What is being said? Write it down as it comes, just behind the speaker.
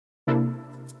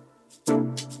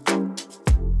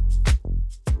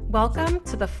Welcome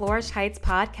to the Flourish Heights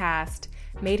podcast,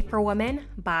 made for women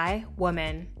by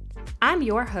women. I'm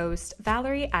your host,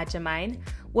 Valerie Adjamine,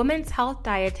 women's health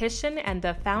dietitian and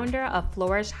the founder of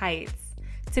Flourish Heights.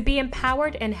 To be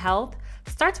empowered in health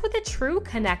starts with a true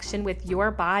connection with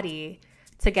your body.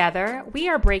 Together, we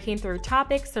are breaking through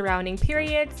topics surrounding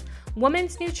periods,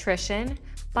 women's nutrition,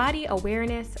 body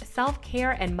awareness,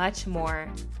 self-care, and much more.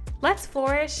 Let's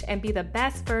flourish and be the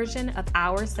best version of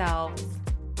ourselves.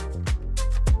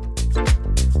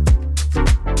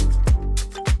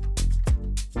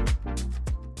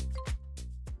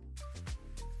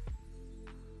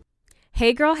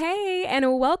 Hey girl, hey,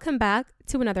 and welcome back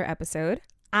to another episode.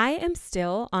 I am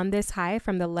still on this high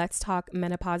from the Let's Talk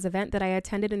Menopause event that I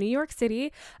attended in New York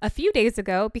City a few days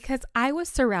ago because I was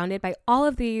surrounded by all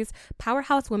of these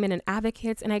powerhouse women and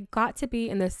advocates, and I got to be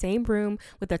in the same room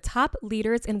with the top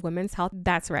leaders in women's health.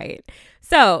 That's right.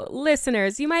 So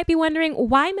listeners, you might be wondering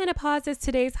why menopause is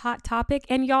today's hot topic,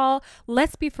 and y'all,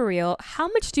 let's be for real. How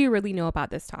much do you really know about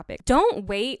this topic? Don't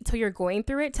wait till you're going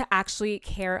through it to actually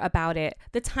care about it.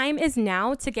 The time is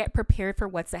now to get prepared for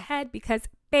what's ahead because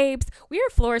babes, we are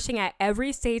flourishing at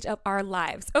every stage of our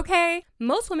lives, okay?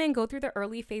 Most women go through the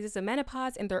early phases of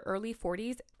menopause in their early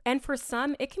 40s, and for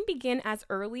some, it can begin as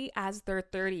early as their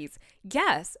 30s.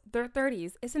 Yes, their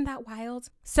 30s. Isn't that wild?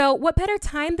 So what better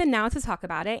time than now to talk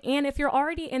about it? And if you're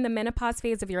already in the menopause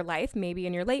phase of your life, maybe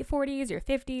in your late 40s, your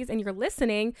 50s, and you're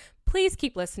listening, please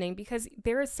keep listening because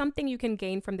there is something you can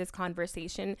gain from this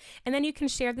conversation. And then you can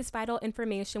share this vital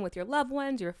information with your loved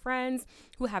ones, your friends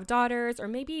who have daughters, or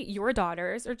maybe your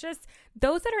daughters, or just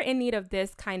those that are in need of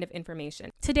this kind of information.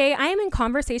 Today, I am in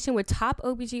conversation with top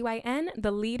OBGYN,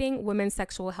 the leading women's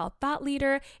sexual health thought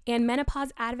leader and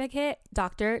menopause advocate,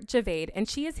 Dr. Javaid. And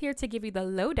she is here to give you the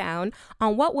lowdown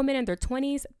on what women in their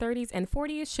 20s, 30s, and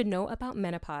 40s should know about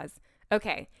menopause.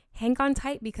 Okay, hang on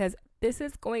tight because this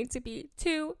is going to be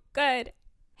too good.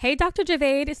 Hey, Dr.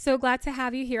 Javaid, so glad to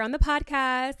have you here on the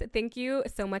podcast. Thank you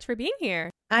so much for being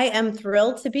here. I am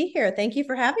thrilled to be here. Thank you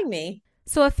for having me.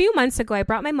 So a few months ago, I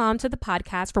brought my mom to the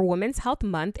podcast for Women's Health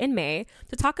Month in May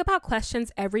to talk about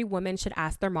questions every woman should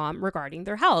ask their mom regarding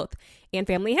their health and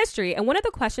family history. And one of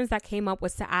the questions that came up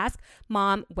was to ask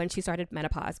mom when she started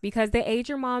menopause, because the age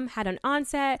your mom had an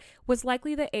onset was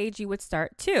likely the age you would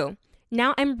start too.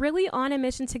 Now, I'm really on a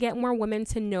mission to get more women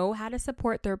to know how to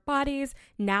support their bodies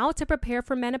now to prepare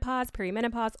for menopause,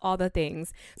 perimenopause, all the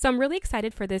things. So I'm really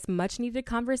excited for this much needed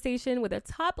conversation with a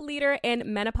top leader in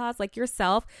menopause like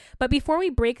yourself. But before we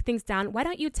break things down, why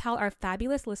don't you tell our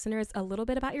fabulous listeners a little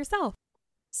bit about yourself?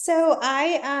 So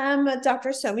I am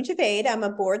Dr. Somi Javaid. I'm a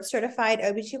board certified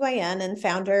OBGYN and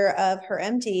founder of Her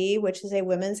MD, which is a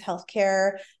women's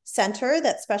healthcare center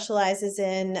that specializes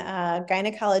in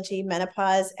gynecology,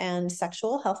 menopause, and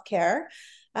sexual healthcare.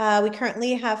 We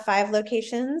currently have 5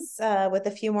 locations with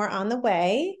a few more on the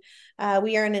way.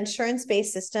 We are an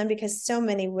insurance-based system because so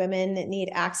many women need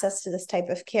access to this type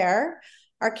of care.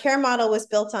 Our care model was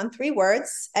built on 3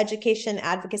 words: education,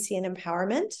 advocacy, and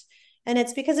empowerment. And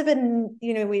it's because of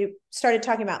we started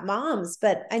talking about moms,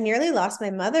 but I nearly lost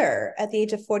my mother at the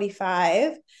age of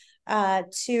 45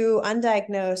 to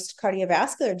undiagnosed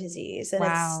cardiovascular disease. And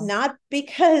Wow. It's not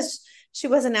because she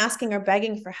wasn't asking or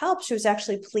begging for help. She was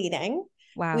actually pleading.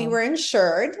 Wow. We were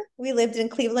insured. We lived in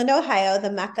Cleveland, Ohio,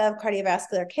 the mecca of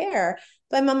cardiovascular care.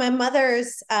 But my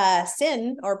mother's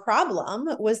sin or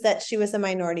problem was that she was a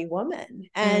minority woman.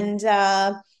 And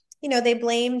they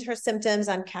blamed her symptoms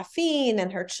on caffeine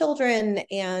and her children.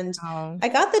 And I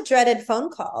got the dreaded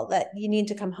phone call that you need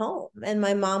to come home. And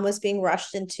my mom was being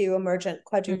rushed into emergent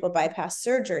quadruple bypass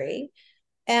surgery.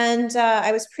 And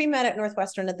I was pre-med at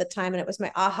Northwestern at the time. And it was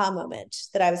my aha moment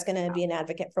that I was going to be an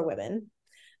advocate for women.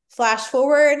 Flash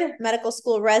forward, medical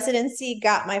school residency,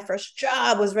 got my first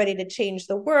job, was ready to change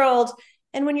the world.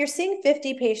 And when you're seeing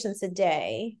 50 patients a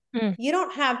day, you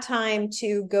don't have time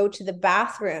to go to the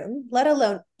bathroom, let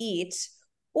alone eat,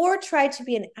 or try to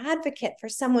be an advocate for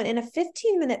someone in a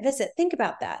 15-minute visit. Think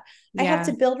about that. Yeah. I have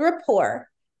to build rapport,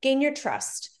 gain your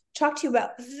trust, talk to you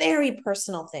about very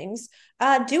personal things,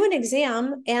 do an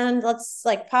exam, and let's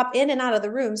pop in and out of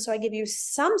the room so I give you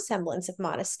some semblance of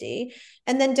modesty.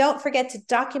 And then don't forget to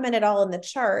document it all in the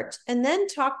chart, and then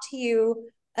talk to you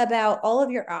about all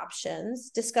of your options,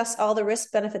 discuss all the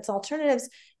risk, benefits, alternatives,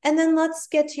 and then let's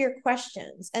get to your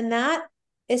questions. And that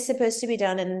is supposed to be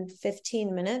done in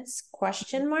 15 minutes, ?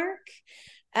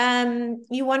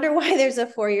 You wonder why there's a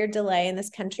 4-year delay in this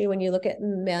country when you look at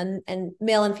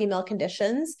male and female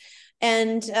conditions.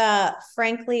 And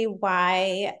frankly,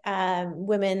 why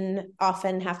women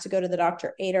often have to go to the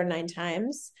doctor 8 or 9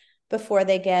 times before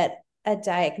they get a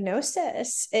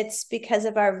diagnosis. It's because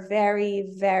of our very,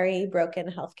 very broken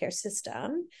healthcare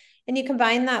system. And you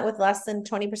combine that with less than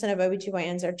 20% of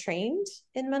OBGYNs are trained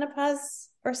in menopause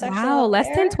or sexual Wow, health less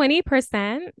than care.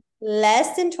 20%.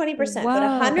 Less than 20%, but Whoa,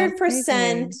 that's 100%.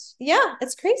 crazy. Yeah,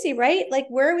 it's crazy, right? Like,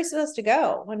 where are we supposed to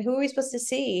go? And who are we supposed to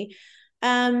see?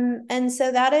 And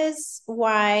so that is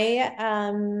why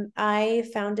I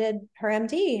founded Her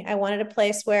MD. I wanted a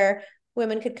place where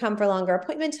women could come for longer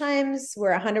appointment times,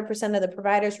 where 100% of the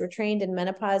providers were trained in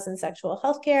menopause and sexual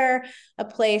health care, a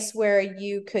place where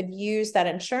you could use that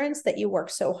insurance that you work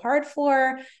so hard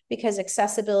for, because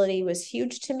accessibility was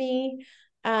huge to me.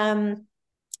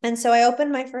 And so I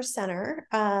opened my first center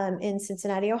in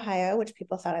Cincinnati, Ohio, which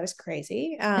people thought I was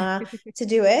crazy to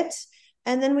do it.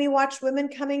 And then we watched women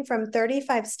coming from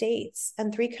 35 states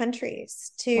and 3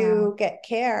 countries Wow. to get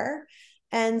care.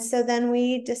 And so then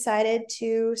we decided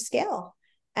to scale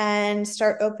and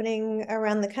start opening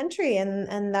around the country.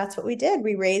 And that's what we did.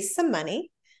 We raised some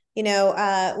money. We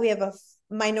have a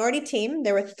minority team.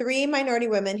 There were 3 minority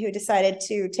women who decided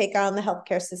to take on the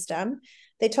healthcare system.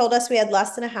 They told us we had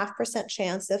less than a 0.5%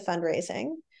 chance of fundraising.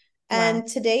 Wow. And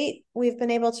to date, we've been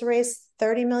able to raise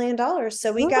 $30 million.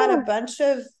 So we got a Ooh. bunch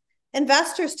of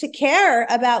investors to care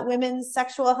about women's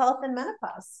sexual health and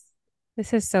menopause.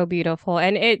 This is so beautiful.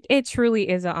 And it truly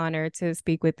is an honor to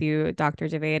speak with you, Dr.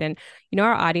 Javaid. And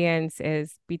our audience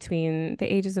is between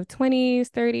the ages of 20s,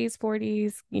 30s,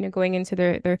 40s, going into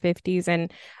their 50s.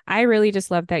 And I really just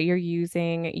love that you're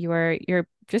using your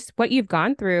just what you've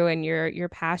gone through and your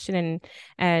passion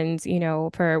and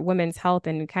for women's health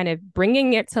and kind of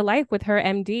bringing it to life with Her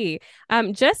MD.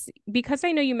 Just because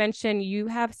I know you mentioned you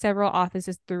have several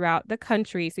offices throughout the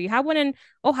country. So you have one in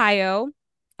Ohio.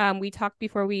 We talked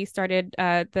before we started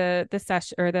the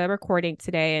session or the recording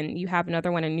today, and you have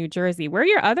another one in New Jersey. Where are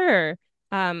your other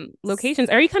locations?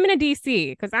 Are you coming to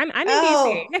DC? Because I'm in DC.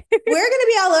 Oh, we're going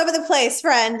to be all over the place,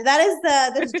 friend. That is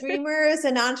the dreamers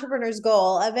and entrepreneurs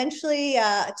goal. Eventually,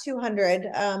 200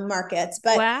 markets.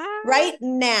 But Wow. right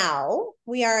now,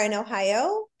 we are in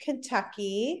Ohio,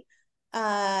 Kentucky,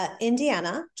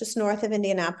 Indiana, just north of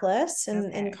Indianapolis in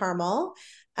Okay. Carmel.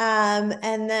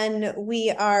 And then we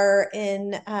are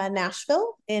in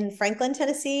Nashville, in Franklin,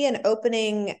 Tennessee, and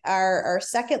opening our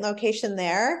second location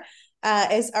there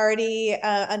is already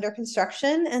under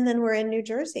construction. And then we're in New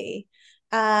Jersey.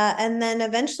 And then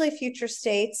eventually future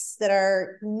states that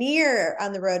are near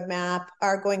on the roadmap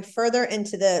are going further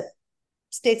into the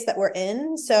states that we're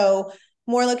in. So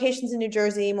more locations in New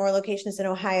Jersey, more locations in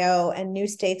Ohio, and new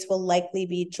states will likely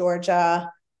be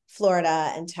Georgia,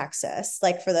 Florida, and Texas,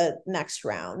 like for the next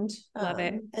round. Love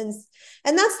it. And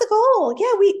that's the goal.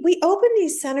 Yeah, we open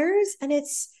these centers, and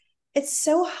it's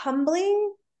so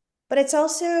humbling, but it's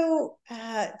also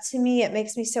to me, it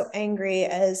makes me so angry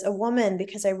as a woman,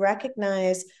 because I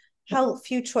recognize how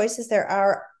few choices there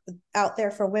are out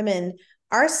there for women.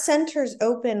 Our centers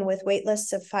open with wait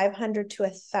lists of 500 to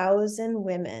 1,000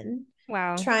 women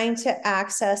Wow. trying to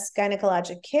access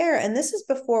gynecologic care. And this is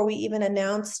before we even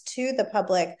announced to the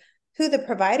public who the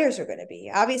providers are going to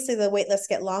be. Obviously, the wait lists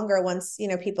get longer once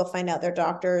people find out their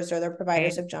doctors or their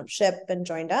providers Right. have jumped ship and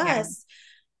joined Yeah. us.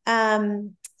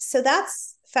 So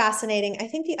that's fascinating. I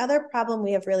think the other problem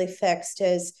we have really fixed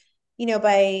is,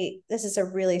 this is a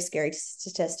really scary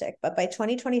statistic, but by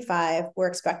 2025, we're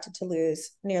expected to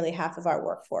lose nearly half of our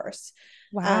workforce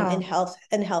in Wow.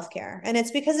 healthcare. And it's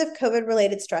because of COVID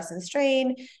related stress and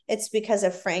strain. It's because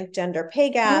of frank gender pay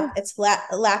Oh, gap. It's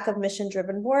lack of mission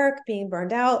driven work, being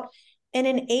burned out. And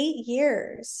in 8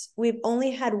 years, we've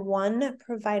only had one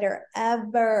provider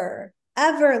ever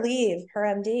leave Her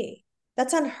MD.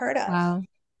 That's unheard of. wow.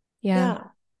 Yeah. Yeah.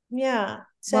 Yeah.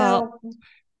 Well, So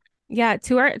yeah,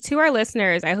 to our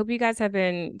listeners, I hope you guys have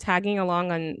been tagging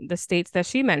along on the states that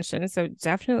she mentioned. So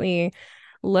definitely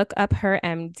look up Her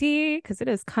MD because it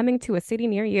is coming to a city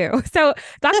near you. So,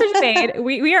 Dr. Javaid,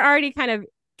 we are already kind of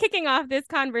kicking off this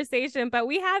conversation, but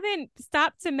we haven't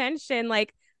stopped to mention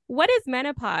like what is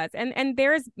menopause? And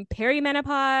there's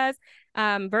perimenopause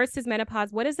versus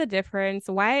menopause. What is the difference?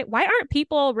 Why aren't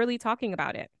people really talking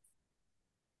about it?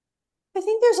 I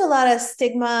think there's a lot of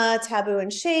stigma, taboo,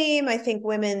 and shame. I think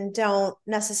women don't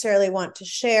necessarily want to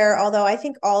share, although I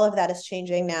think all of that is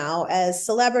changing now as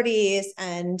celebrities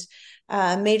and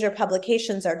major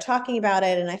publications are talking about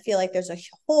it. And I feel like there's a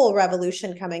whole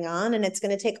revolution coming on, and it's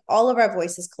going to take all of our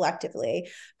voices collectively,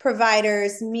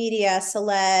 providers, media,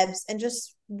 celebs, and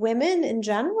just women in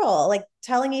general, like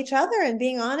telling each other and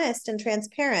being honest and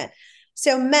transparent.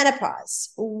 So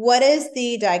menopause, what is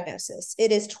the diagnosis?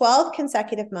 It is 12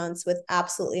 consecutive months with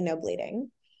absolutely no bleeding.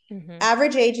 Hmm.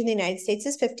 Average age in the United States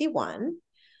is 51.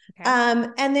 Okay.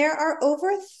 And there are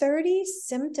over 30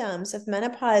 symptoms of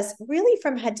menopause, really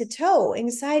from head to toe: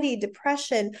 anxiety,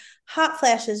 depression, hot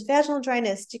flashes, vaginal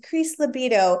dryness, decreased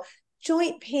libido,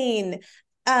 joint pain,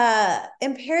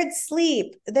 impaired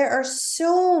sleep. There are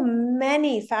so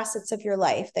many facets of your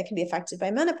life that can be affected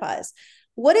by menopause.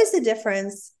 What is the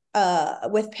difference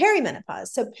with perimenopause?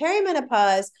 So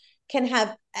perimenopause can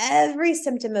have every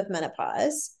symptom of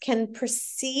menopause, can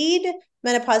precede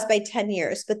menopause by 10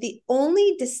 years. But the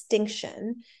only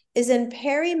distinction is in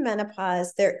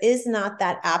perimenopause, there is not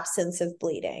that absence of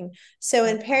bleeding. So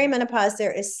in perimenopause,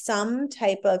 there is some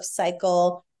type of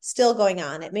cycle still going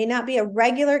on. It may not be a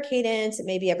regular cadence. It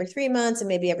may be every 3 months, and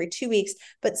maybe every 2 weeks,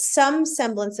 but some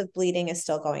semblance of bleeding is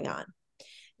still going on.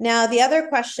 Now, the other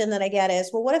question that I get is,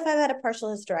 well, what if I've had a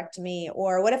partial hysterectomy?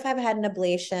 Or what if I've had an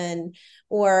ablation?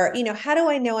 Or, how do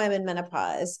I know I'm in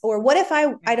menopause? Or what if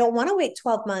I don't want to wait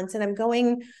 12 months and I'm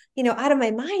going, out of my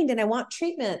mind and I want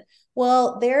treatment?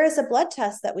 Well, there is a blood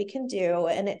test that we can do,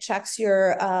 and it checks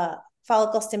your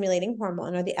follicle stimulating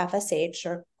hormone, or the FSH,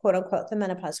 or quote unquote, the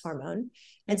menopause hormone.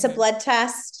 It's a blood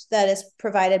test that is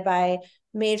provided by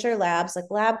major labs like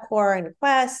LabCorp and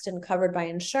Quest, and covered by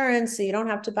insurance. So you don't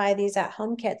have to buy these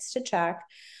at-home kits to check.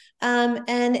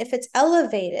 And if it's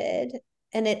elevated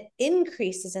and it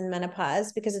increases in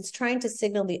menopause because it's trying to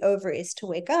signal the ovaries to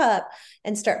wake up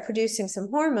and start producing some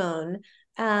hormone,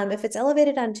 if it's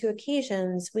elevated on 2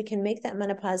 occasions, we can make that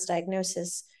menopause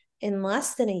diagnosis in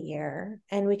less than a year,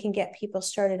 and we can get people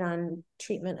started on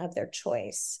treatment of their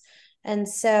choice. And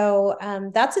so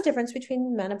that's the difference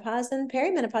between menopause and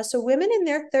perimenopause. So women in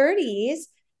their 30s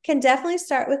can definitely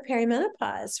start with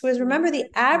perimenopause. Because remember, the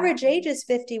average age is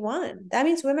 51. That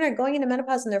means women are going into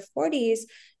menopause in their 40s.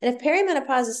 And if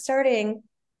perimenopause is starting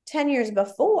 10 years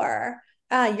before,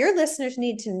 your listeners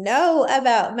need to know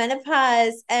about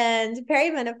menopause and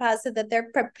perimenopause so that they're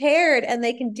prepared and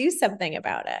they can do something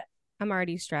about it. I'm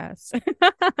already stressed. No,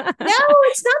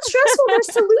 it's not stressful.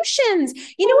 There's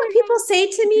solutions. You know what people say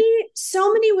to me?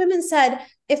 So many women said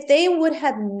if they would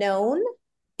have known,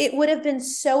 it would have been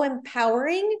so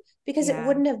empowering because it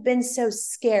wouldn't have been so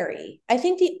scary. I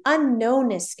think the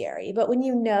unknown is scary, but when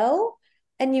you know,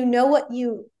 and you know what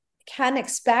you can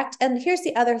expect, and here's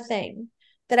the other thing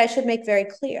that I should make very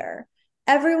clear.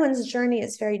 Everyone's journey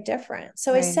is very different.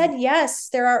 So I said, yes,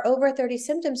 there are over 30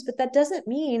 symptoms, but that doesn't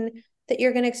mean that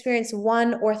you're going to experience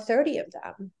 1 or 30 of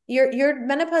them. Your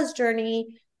menopause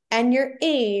journey and your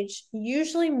age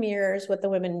usually mirrors what the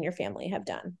women in your family have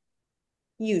done.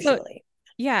 Usually.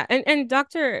 Yeah. And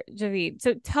Dr. Javaid,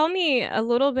 so tell me a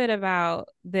little bit about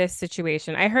this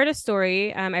situation. I heard a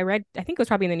story. I read, I think it was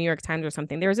probably in the New York Times or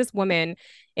something. There was this woman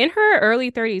in her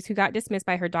early 30s who got dismissed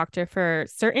by her doctor for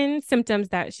certain symptoms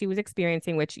that she was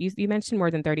experiencing, which you mentioned more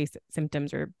than 30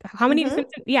 symptoms, or how many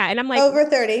symptoms? Yeah. And I'm like, over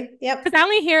 30. Yep. Because I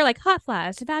only hear like hot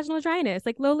flash, vaginal dryness,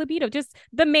 like low libido, just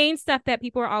the main stuff that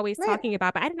people are always talking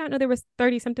about. But I did not know there was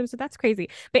 30 symptoms, so that's crazy.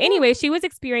 But anyway, she was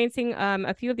experiencing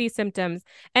a few of these symptoms,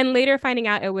 and later finding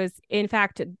out it was in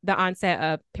fact the onset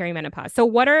of perimenopause. So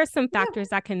what are some factors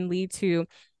that can lead to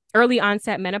early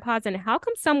onset menopause, and how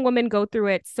come some women go through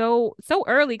it so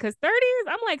early? Because 30s,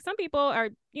 I'm like, some people are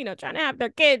trying to have their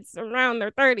kids around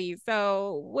their 30s.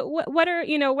 So what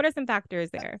are some factors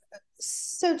there?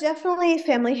 So definitely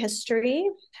family history.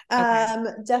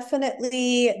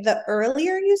 Definitely the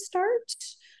earlier you start,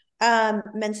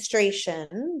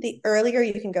 menstruation, the earlier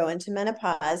you can go into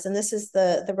menopause. And this is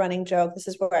the running joke. This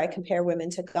is where I compare women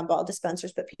to gumball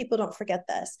dispensers, but people don't forget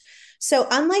this. So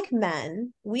unlike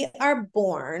men, we are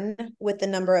born with the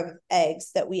number of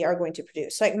eggs that we are going to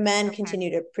produce. So like men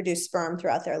continue to produce sperm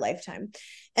throughout their lifetime.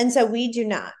 And so we do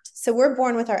not. So we're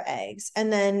born with our eggs.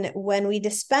 And then when we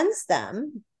dispense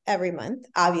them every month,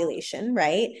 ovulation,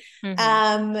 right?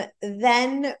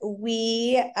 Then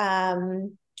we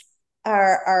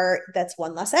are that's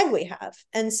one less egg we have.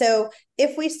 And so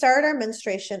if we start our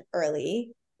menstruation early,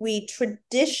 we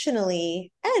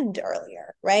traditionally end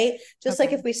earlier, right? Just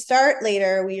like if we start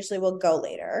later, we usually will go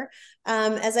later.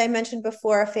 As I mentioned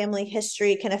before, family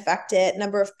history can affect it.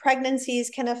 Number of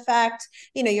pregnancies can affect,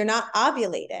 you're not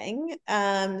ovulating.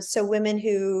 So women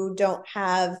who don't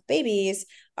have babies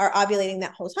are ovulating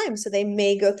that whole time. So they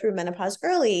may go through menopause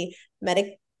early.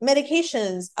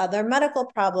 Medications, other medical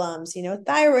problems,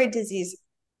 thyroid disease,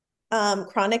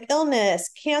 chronic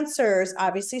illness, cancers,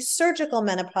 obviously surgical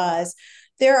menopause.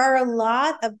 There are a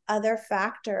lot of other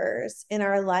factors in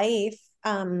our life,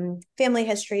 family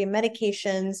history,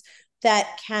 medications,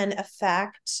 that can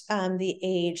affect the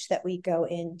age that we go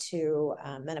into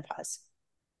menopause.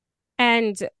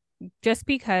 And just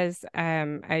because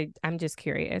I'm just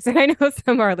curious, and I know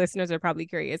some of our listeners are probably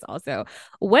curious also,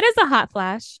 what does a hot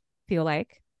flash feel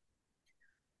like?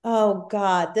 Oh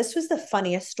God, this was the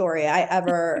funniest story I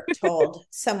ever told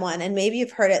someone. And maybe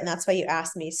you've heard it and that's why you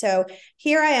asked me. So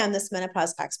here I am, this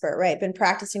menopause expert, right? Been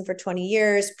practicing for 20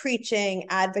 years, preaching,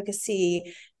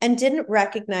 advocacy, and didn't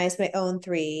recognize my own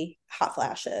three hot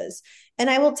flashes. And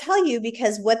I will tell you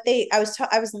because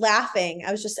I was laughing.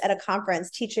 I was just at a conference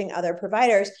teaching other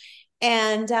providers.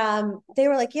 And they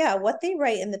were like, yeah, what they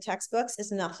write in the textbooks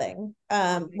is nothing.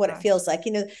 Oh my What it gosh. feels like,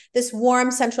 this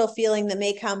warm central feeling that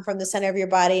may come from the center of your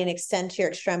body and extend to your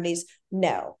extremities.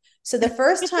 No. So the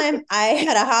first time I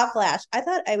had a hot flash, I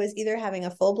thought I was either having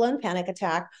a full blown panic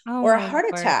attack Oh or a my heart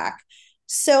Lord. attack.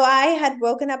 So I had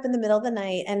woken up in the middle of the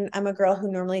night, and I'm a girl who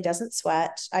normally doesn't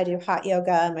sweat. I do hot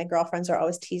yoga, and my girlfriends are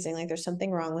always teasing like there's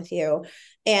something wrong with you.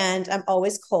 And I'm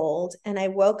always cold. And I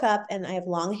woke up and I have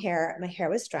long hair. My hair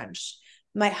was drenched.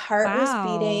 My heart was Wow.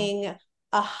 beating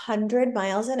 100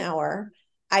 miles an hour.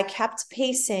 I kept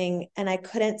pacing and I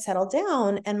couldn't settle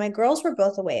down. And my girls were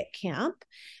both away at camp.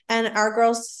 And our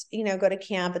girls, go to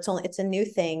camp. It's a new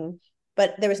thing,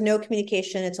 but there was no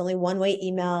communication. It's only one-way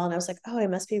email. And I was like, oh, I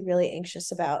must be really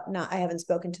anxious about I haven't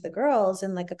spoken to the girls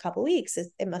in like a couple weeks.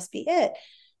 It must be it.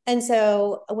 And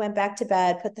so I went back to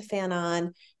bed, put the fan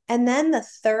on. And then the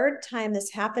third time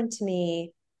this happened to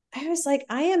me, I was like,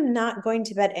 I am not going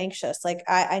to bed anxious. Like,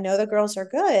 I know the girls are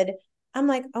good. I'm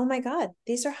like, oh my God,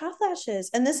 these are hot flashes.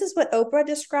 And this is what Oprah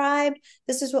described.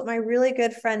 This is what my really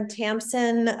good friend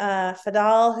Tamsin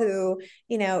Fadal, who,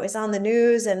 is on the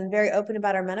news and very open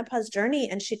about her menopause journey.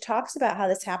 And she talks about how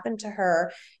this happened to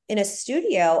her in a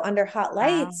studio under hot Wow.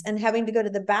 lights and having to go to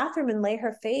the bathroom and lay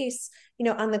her face,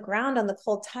 on the ground on the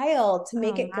cold tile to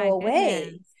make Oh it go my away.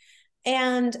 goodness.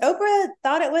 And Oprah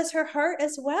thought it was her heart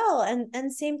as well.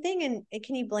 And same thing. And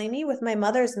can you blame me with my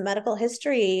mother's medical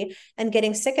history and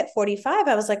getting sick at 45?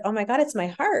 I was like, oh my God, it's my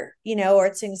heart, or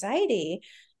it's anxiety.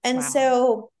 And Wow.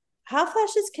 so hot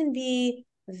flashes can be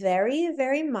very,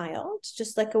 very mild,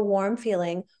 just like a warm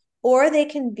feeling, or they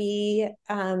can be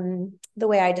the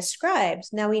way I described.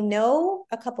 Now we know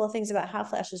a couple of things about hot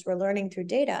flashes we're learning through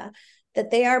data that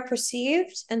they are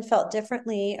perceived and felt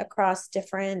differently across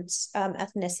different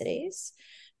ethnicities.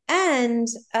 And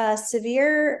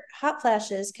severe hot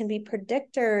flashes can be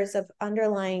predictors of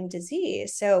underlying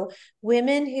disease. So,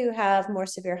 women who have more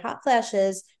severe hot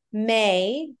flashes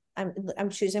I'm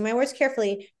choosing my words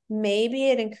carefully, may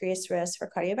be at increased risk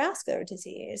for cardiovascular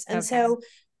disease. And Okay. so,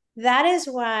 that is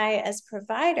why, as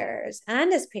providers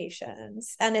and as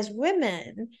patients and as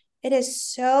women, it is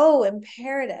so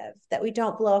imperative that we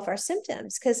don't blow off our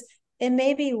symptoms because it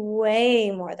may be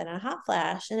way more than a hot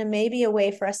flash, and it may be a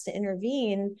way for us to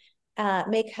intervene,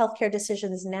 make healthcare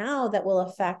decisions now that will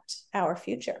affect our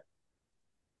future.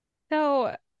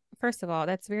 So, first of all,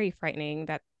 that's very frightening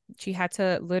that she had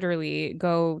to literally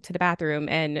go to the bathroom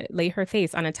and lay her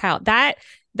face on a towel. That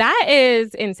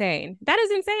is insane. That is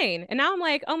insane. And now I'm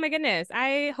like, oh my goodness.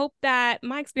 I hope that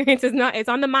my experience is not it's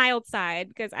on the mild side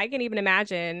because I can't even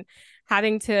imagine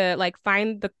having to like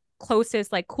find the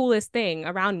closest, like coolest thing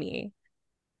around me.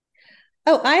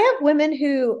 Oh, I have women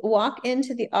who walk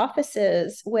into the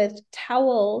offices with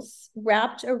towels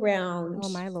wrapped around Oh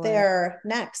my Lord. their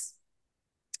necks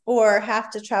or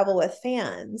have to travel with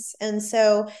fans. And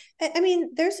so, I mean,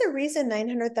 there's a reason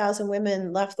 900,000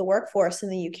 women left the workforce in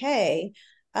the UK.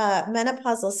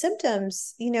 Menopausal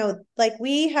symptoms, like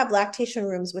we have lactation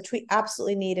rooms, which we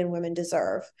absolutely need and women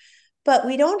deserve. But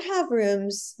we don't have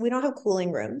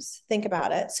cooling rooms. Think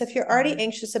about it. So if you're already Mhm.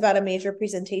 anxious about a major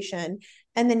presentation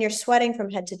and then you're sweating from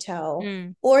head to toe,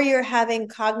 Mm. or you're having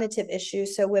cognitive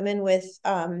issues, so women with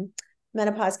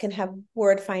menopause can have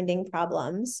word finding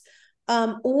problems,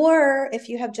 or if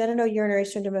you have genitourinary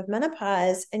syndrome of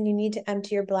menopause and you need to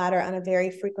empty your bladder on a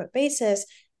very frequent basis,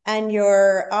 and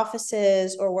your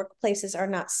offices or workplaces are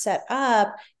not set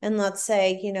up, and let's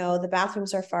say, the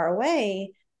bathrooms are far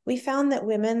away, we found that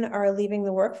women are leaving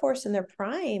the workforce in their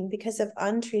prime because of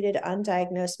untreated,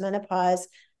 undiagnosed menopause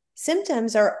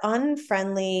symptoms or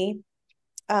unfriendly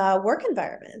work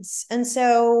environments. And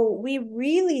so we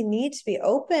really need to be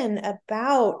open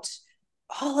about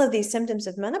all of these symptoms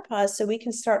of menopause so we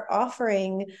can start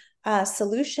offering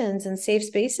solutions and safe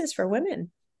spaces for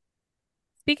women.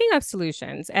 Speaking of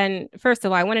solutions, and first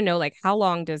of all, I want to know like how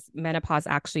long does menopause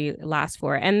actually last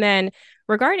for? And then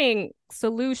regarding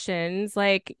solutions,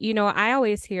 like, I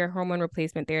always hear hormone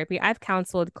replacement therapy. I've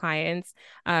counseled clients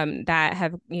that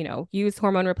have, used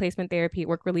hormone replacement therapy,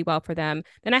 work really well for them.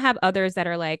 Then I have others that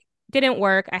are like, didn't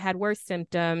work. I had worse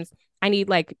symptoms. I need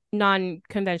like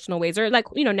non-conventional ways or like,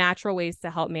 natural ways to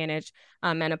help manage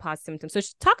menopause symptoms. So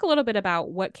talk a little bit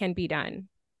about what can be done.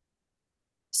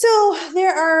 So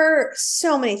there are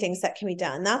so many things that can be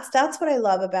done. That's what I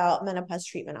love about menopause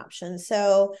treatment options.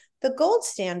 So the gold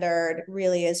standard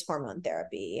really is hormone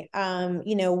therapy.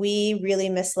 We really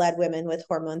misled women with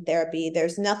hormone therapy.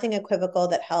 There's nothing equivocal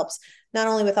that helps not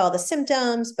only with all the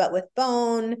symptoms, but with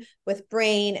bone, with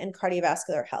brain, and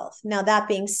cardiovascular health. Now, that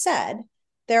being said,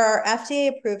 there are FDA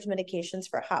approved medications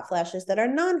for hot flashes that are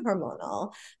non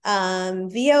hormonal,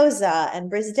 Veoza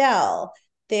and Brisdell.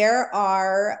 There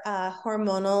are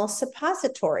hormonal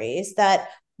suppositories that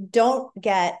don't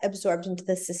get absorbed into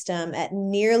the system at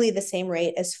nearly the same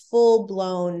rate as full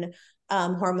blown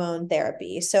hormone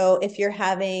therapy. So if you're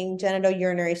having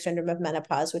genitourinary syndrome of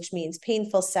menopause, which means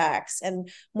painful sex and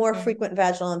more frequent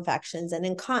vaginal infections and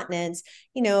incontinence,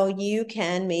 you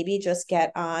can maybe just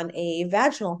get on a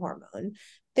vaginal hormone.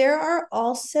 There are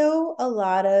also a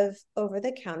lot of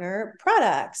over-the-counter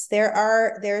products.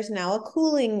 There's now a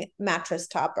cooling mattress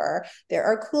topper. There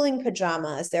are cooling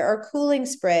pajamas. There are cooling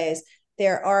sprays.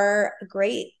 There are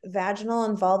great vaginal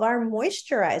and vulvar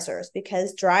moisturizers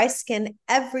because dry skin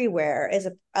everywhere is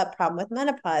a problem with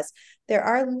menopause. There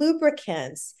are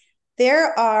lubricants.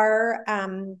 There are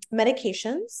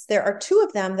medications. There are two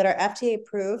of them that are FDA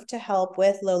approved to help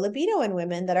with low libido in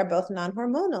women that are both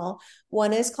non-hormonal.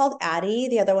 One is called Addyi,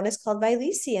 the other one is called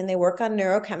Vyleesi, and they work on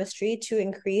neurochemistry to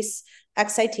increase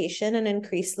excitation and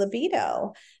increase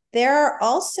libido. There are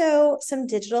also some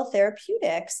digital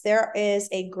therapeutics. There is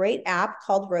a great app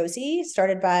called Rosie,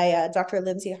 started by Dr.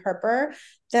 Lindsay Harper,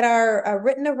 that are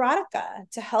written erotica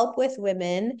to help with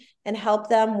women and help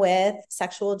them with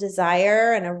sexual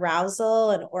desire and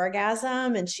arousal and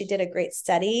orgasm. And she did a great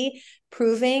study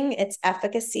proving its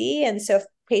efficacy. And so if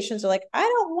patients are like, I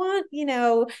don't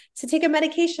want, to take a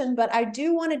medication, but I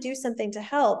do want to do something to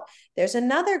help, there's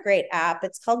another great app.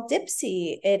 It's called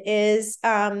Dipsy. It is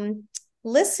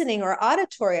listening or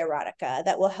auditory erotica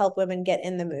that will help women get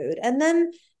in the mood. And then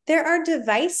there are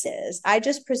devices. I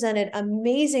just presented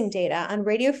amazing data on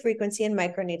radio frequency and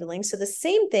microneedling. So the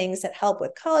same things that help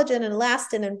with collagen and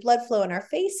elastin and blood flow in our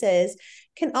faces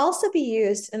can also be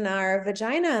used in our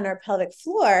vagina and our pelvic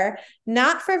floor,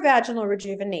 not for vaginal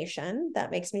rejuvenation. That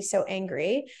makes me so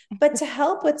angry, but to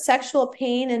help with sexual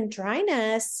pain and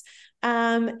dryness.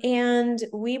 And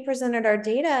we presented our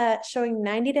data showing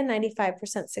 90 to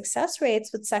 95% success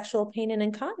rates with sexual pain and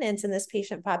incontinence in this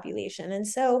patient population. And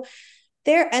so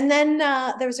there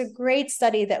was a great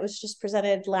study that was just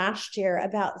presented last year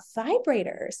about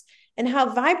vibrators and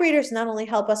how vibrators not only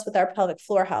help us with our pelvic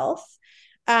floor health,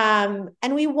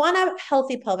 and we want a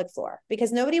healthy pelvic floor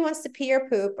because nobody wants to pee or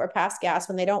poop or pass gas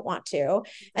when they don't want to.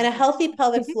 And a healthy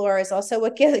pelvic floor is also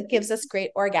what gives us great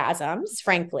orgasms,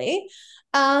 frankly.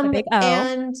 The big O.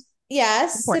 And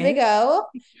yes, the big Important. O.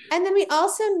 And then we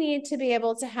also need to be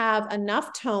able to have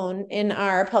enough tone in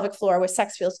our pelvic floor where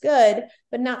sex feels good,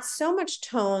 but not so much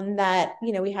tone that,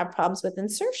 we have problems with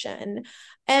insertion.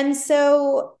 And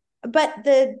so, but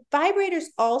the vibrators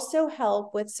also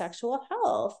help with sexual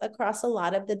health across a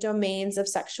lot of the domains of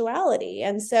sexuality.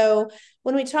 And so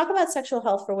when we talk about sexual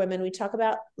health for women, we talk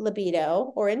about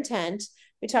libido or intent.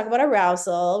 We talk about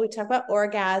arousal, we talk about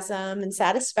orgasm and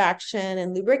satisfaction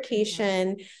and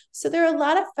lubrication. So there are a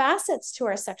lot of facets to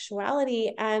our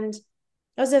sexuality. And it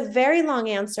was a very long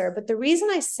answer. But the reason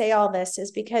I say all this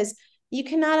is because you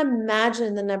cannot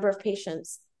imagine the number of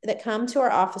patients that come to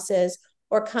our offices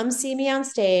or come see me on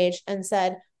stage and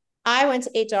said, I went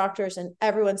to 8 doctors and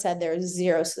everyone said there are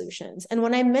 0 solutions. And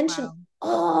when I mention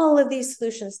all of these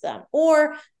solutions to them,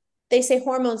 or they say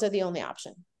hormones are the only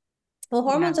option. Well,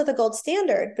 hormones are the gold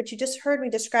standard, but you just heard me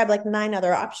describe like 9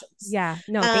 other options. Yeah.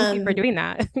 No, thank you for doing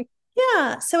that.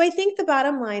 Yeah. So I think the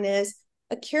bottom line is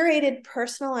a curated,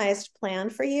 personalized plan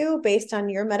for you based on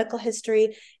your medical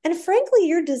history and frankly,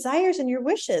 your desires and your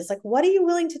wishes. Like, what are you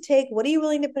willing to take? What are you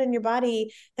willing to put in your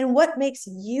body? And what makes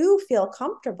you feel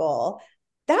comfortable?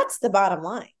 That's the bottom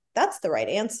line. That's the right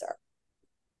answer.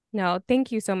 No,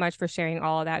 thank you so much for sharing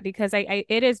all of that because it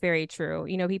is very true.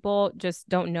 People just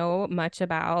don't know much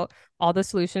about all the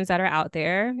solutions that are out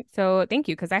there. So thank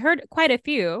you because I heard quite a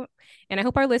few and I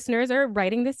hope our listeners are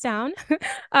writing this down.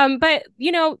 But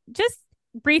just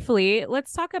briefly,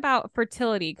 let's talk about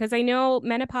fertility because I know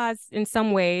menopause in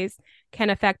some ways can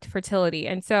affect fertility.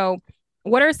 And so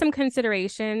what are some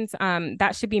considerations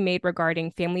that should be made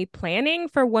regarding family planning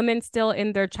for women still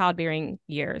in their childbearing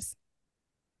years?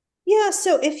 Yeah,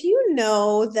 so if you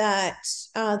know that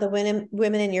the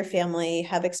women in your family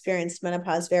have experienced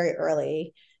menopause very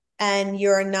early, and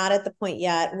you're not at the point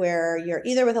yet where you're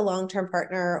either with a long-term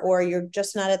partner or you're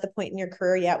just not at the point in your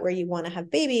career yet where you want to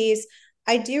have babies,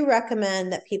 I do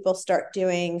recommend that people start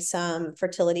doing some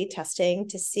fertility testing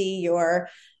to see your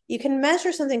you can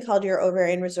measure something called your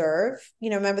ovarian reserve.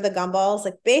 Remember the gumballs?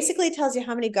 Like basically it tells you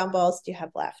how many gumballs do you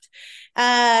have left.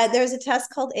 There's a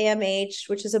test called AMH,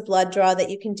 which is a blood draw that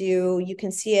you can do. You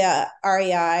can see a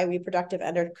REI, reproductive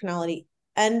endocrinology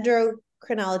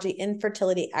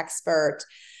infertility expert.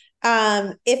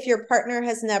 If your partner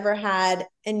has never had,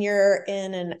 and you're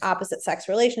in an opposite sex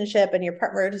relationship and your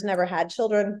partner has never had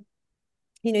children,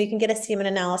 you can get a semen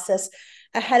analysis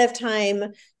ahead of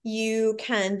time. You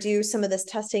can do some of this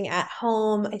testing at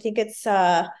home. I think it's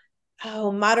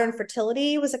Modern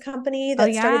Fertility was a company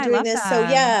that started I doing love this. So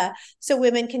that. yeah, so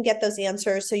women can get those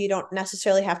answers, so you don't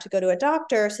necessarily have to go to a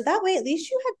doctor. So that way, at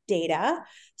least you have data,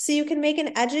 so you can make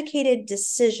an educated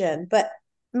decision. But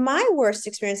my worst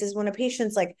experience is when a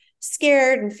patient's like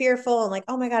scared and fearful and like,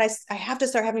 oh my God, I have to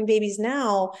start having babies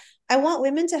now. I want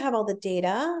women to have all the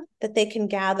data that they can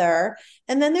gather.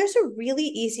 And then there's a really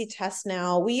easy test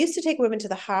now. We used to take women to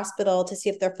the hospital to see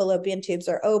if their fallopian tubes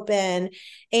are open,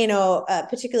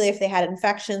 particularly if they had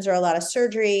infections or a lot of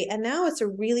surgery. And now it's a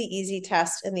really easy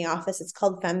test in the office. It's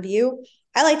called FemView.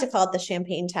 I like to call it the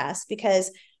champagne test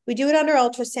because we do it under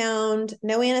ultrasound,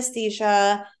 no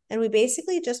anesthesia, and we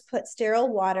basically just put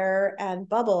sterile water and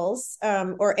bubbles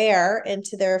or air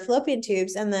into their fallopian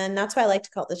tubes. And then that's why I like to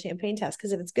call it the champagne test,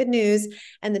 because if it's good news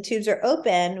and the tubes are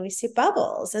open, we see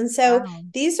bubbles. And so Wow.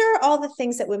 these are all the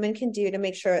things that women can do to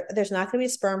make sure there's not going to be a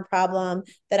sperm problem,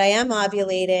 that I am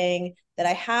ovulating, that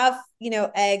I have,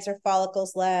 eggs or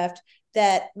follicles left,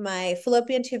 that my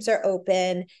fallopian tubes are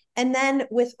open. And then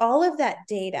with all of that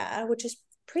data, which is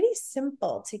pretty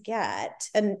simple to get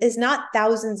and is not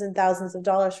thousands and thousands of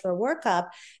dollars for a workup,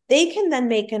 they can then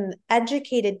make an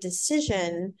educated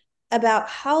decision about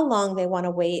how long they want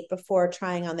to wait before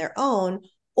trying on their own.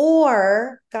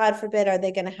 Or, God forbid, are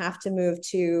they going to have to move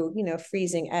to,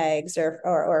 freezing eggs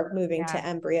or moving Yeah. to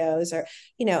embryos or,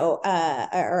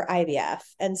 or IVF.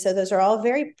 And so those are all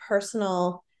very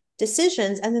personal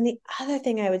decisions. And then the other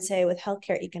thing I would say with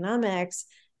healthcare economics,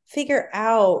 figure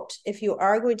out, if you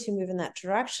are going to move in that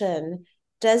direction,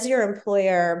 does your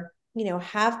employer,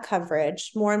 have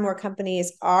coverage? More and more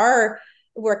companies are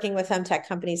working with femtech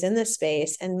companies in this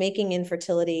space and making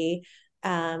infertility,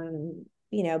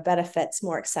 benefits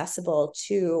more accessible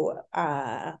to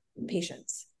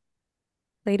patients.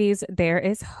 Ladies, there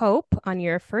is hope on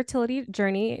your fertility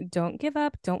journey. Don't give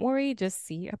up. Don't worry. Just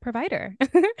see a provider.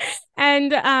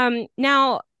 And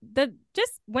now the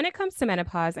just when it comes to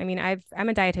menopause, I mean, I'm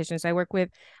a dietitian, so I work with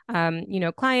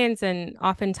clients, and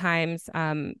oftentimes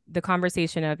the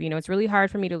conversation of, it's really hard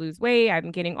for me to lose weight.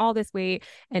 I'm getting all this weight,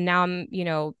 and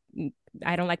now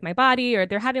I don't like my body, or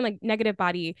they're having like negative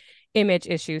body image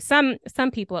issues. Some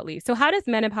people at least. So how does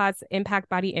menopause impact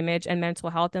body image and mental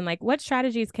health, and like what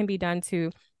strategies can be done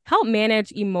to help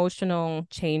manage emotional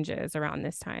changes around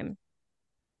this time?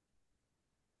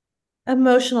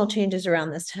 Emotional changes around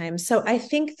this time. So I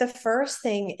think the first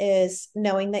thing is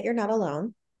knowing that you're not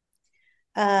alone.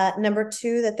 Number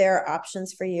two, that there are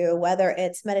options for you, whether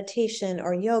it's meditation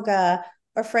or yoga,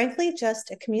 or frankly,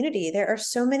 just a community. There are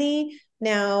so many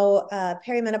now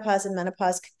perimenopause and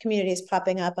menopause communities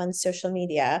popping up on social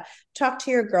media. Talk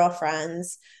to your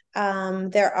girlfriends.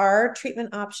 There are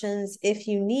treatment options if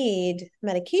you need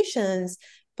medications,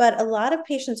 but a lot of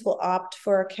patients will opt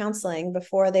for counseling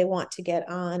before they want to get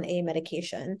on a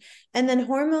medication. And then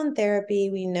hormone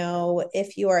therapy, we know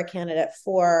if you are a candidate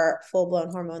for full-blown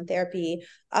hormone therapy,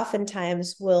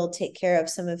 oftentimes will take care of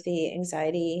some of the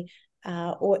anxiety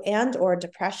or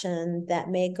depression that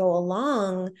may go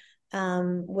along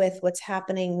with what's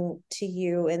happening to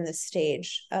you in this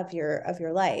stage of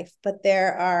your life. But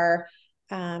there are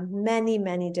many,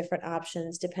 many different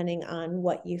options depending on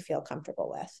what you feel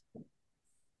comfortable with.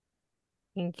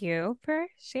 Thank you for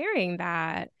sharing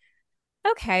that.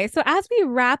 Okay, so as we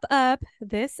wrap up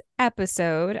this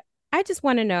episode, I just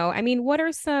want to know, I mean, what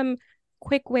are some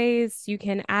quick ways you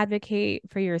can advocate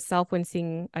for yourself when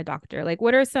seeing a doctor? Like,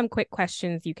 what are some quick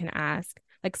questions you can ask?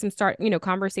 Like some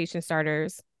conversation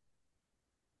starters.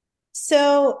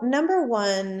 So, number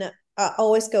one,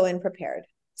 always go in prepared.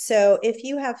 So, if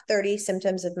you have 30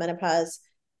 symptoms of menopause,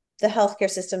 the healthcare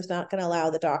system's not going to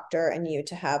allow the doctor and you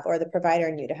to have, or the provider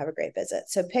and you to have a great visit.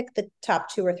 So, pick the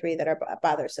top two or three that are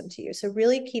bothersome to you. So,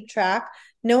 really keep track.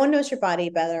 No one knows your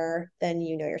body better than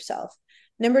you know yourself.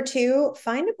 Number two,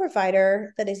 find a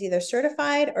provider that is either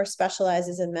certified or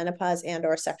specializes in menopause and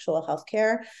or sexual health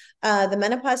care. The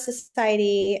Menopause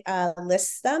Society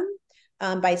lists them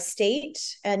by state,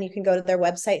 and you can go to their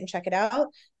website and check it out.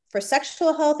 For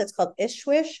sexual health, it's called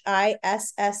ISSWSH,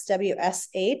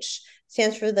 ISSWSH,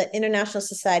 stands for the International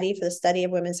Society for the Study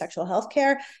of Women's Sexual Health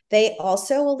Care. They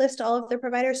also will list all of their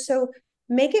providers. So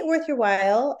make it worth your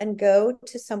while and go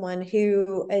to someone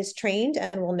who is trained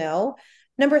and will know.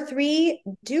 Number three,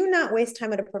 do not waste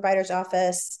time at a provider's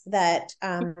office that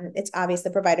it's obvious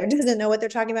the provider doesn't know what they're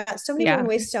talking about. So many Yeah. women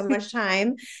waste so much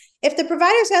time. If the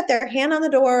provider's got their hand on the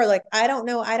door, like, I don't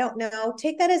know,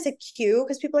 take that as a cue,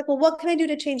 because people are like, well, what can I do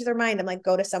to change their mind? I'm like,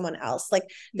 go to someone else. Like,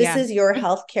 this Yeah. is your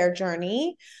healthcare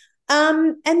journey.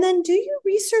 And then do your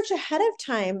research ahead of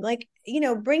time. Like,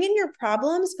 bring in your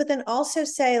problems, but then also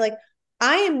say, like,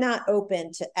 I am not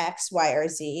open to X, Y, or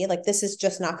Z. Like, this is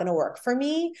just not going to work for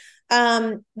me.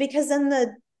 Because then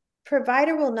the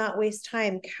provider will not waste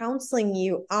time counseling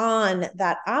you on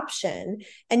that option.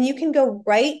 And you can go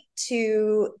right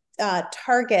to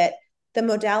target the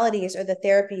modalities or the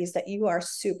therapies that you are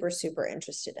super, super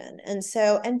interested in.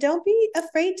 And don't be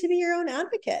afraid to be your own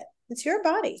advocate. It's your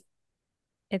body.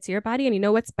 It's your body and you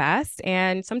know what's best.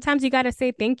 And sometimes you got to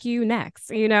say thank you next.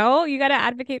 You got to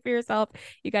advocate for yourself.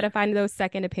 You got to find those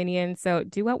second opinions. So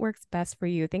do what works best for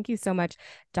you. Thank you so much,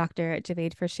 Dr.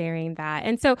 Javaid, for sharing that.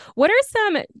 And so, what are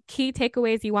some key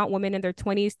takeaways you want women in their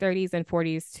 20s, 30s, and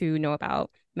 40s to know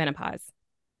about menopause?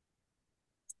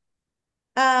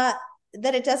 That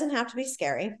it doesn't have to be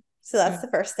scary. So that's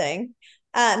the first thing.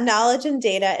 Knowledge and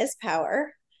data is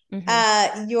power.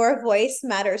 Your voice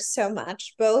matters so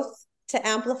much, both to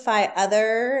amplify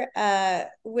other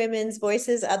women's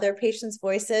voices, other patients'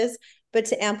 voices, but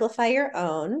to amplify your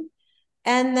own.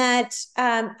 And that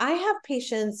I have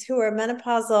patients who are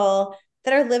menopausal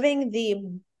that are living the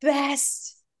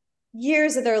best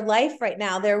years of their life right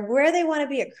now. They're where they want to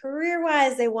be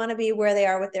career-wise. They want to be where they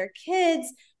are with their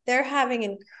kids. They're having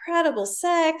incredible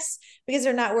sex because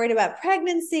they're not worried about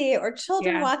pregnancy or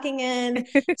children walking in.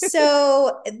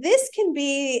 So this can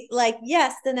be like,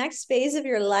 yes, the next phase of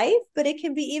your life, but it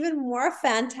can be even more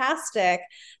fantastic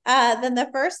than the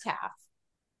first half.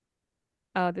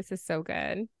 Oh, this is so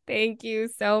good. Thank you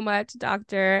so much,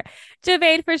 Dr.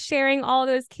 Javaid, for sharing all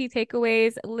those key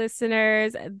takeaways.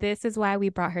 Listeners, this is why we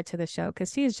brought her to the show,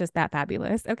 because she is just that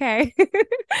fabulous. Okay.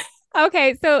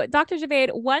 Okay, so Dr.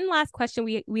 Javaid, one last question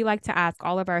we like to ask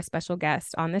all of our special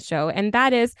guests on the show, and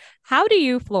that is, how do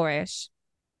you flourish?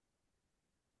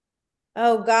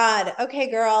 Oh God.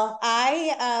 Okay, girl.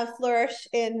 I flourish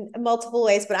in multiple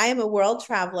ways, but I am a world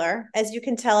traveler. As you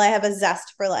can tell, I have a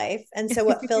zest for life. And so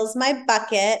what fills my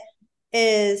bucket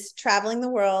is traveling the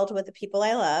world with the people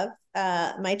I love,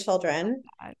 my children.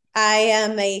 I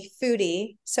am a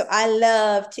foodie, so I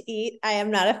love to eat. I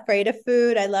am not afraid of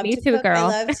food. I love Me to too, cook. I girl.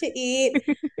 love to eat.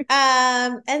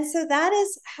 And so that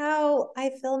is how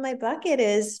I fill my bucket,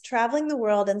 is traveling the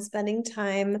world and spending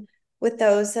time with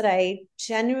those that I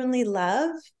genuinely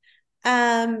love.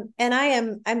 And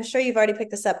I'm sure you've already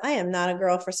picked this up. I am not a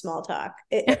girl for small talk.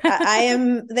 I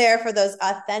am there for those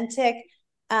authentic,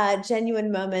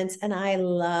 genuine moments. And I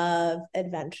love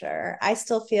adventure. I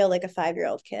still feel like a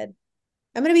 5-year-old kid.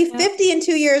 I'm going to be 50 in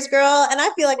 2 years, girl. And I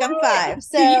feel like I'm 5.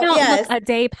 So You don't look yes. a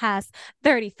day past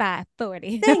 35,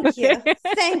 40. Thank you.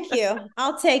 Thank you.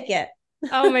 I'll take it.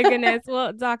 Oh my goodness.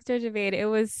 Well, Dr. Javaid, it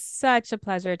was such a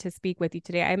pleasure to speak with you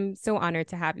today. I'm so honored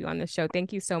to have you on the show.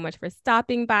 Thank you so much for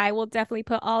stopping by. We'll definitely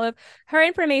put all of her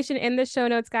information in the show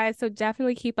notes, guys. So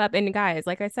definitely keep up. And guys,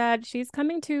 like I said, she's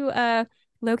coming to a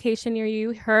location near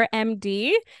you, her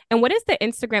MD. And what is the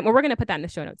Instagram? Well, we're going to put that in the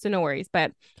show notes, so no worries.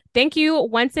 But thank you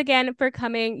once again for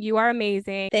coming. You are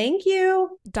amazing. Thank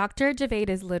you. Dr. Javaid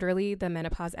is literally the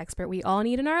menopause expert we all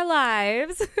need in our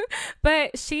lives,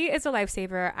 but she is a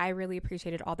lifesaver. I really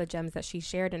appreciated all the gems that she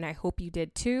shared, and I hope you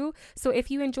did too. So if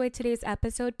you enjoyed today's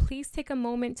episode, please take a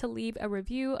moment to leave a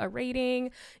review, a rating,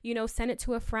 send it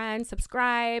to a friend,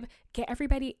 subscribe, get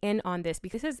everybody in on this,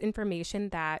 because this is information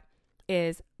that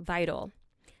is vital.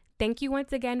 Thank you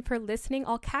once again for listening.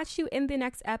 I'll catch you in the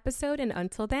next episode. And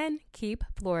until then, keep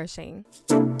flourishing.